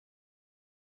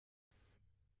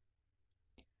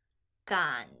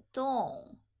感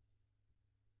动，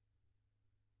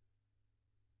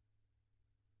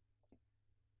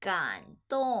感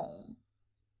动，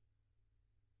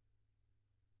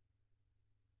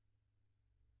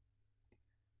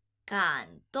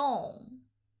感动。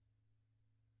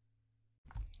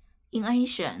In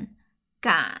Asian,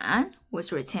 感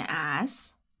was written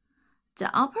as the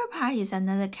upper part is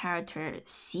another character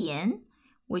咸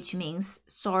which means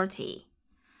salty.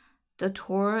 The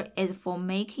tor is for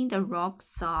making the rock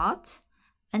salt,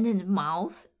 and the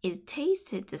mouth is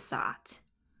tasted the salt.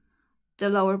 The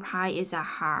lower part is a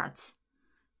heart.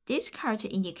 This character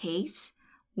indicates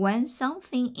when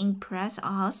something impresses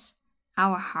us,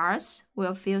 our hearts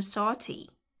will feel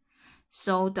salty.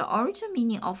 So the original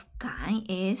meaning of 感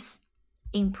is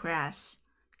impress,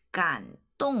 感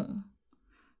动.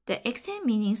 The extended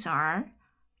meanings are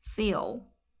feel,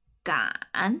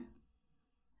 感,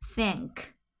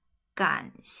 thank,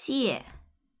 感谢.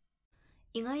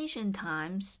 In ancient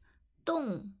times,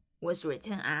 动 was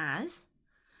written as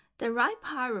the right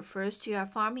part refers to a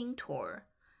farming tool.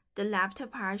 The left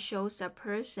part shows a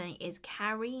person is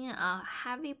carrying a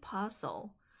heavy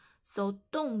parcel. So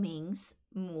动 means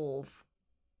move.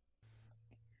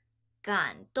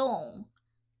 感动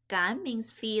感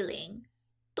means feeling.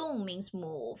 动 means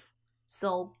move.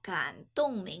 So 感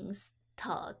动 means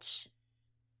touch.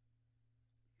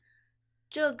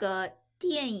 这个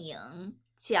电影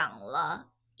讲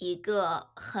了一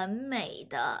个很美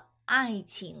的爱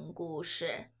情故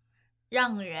事，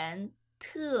让人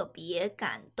特别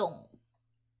感动。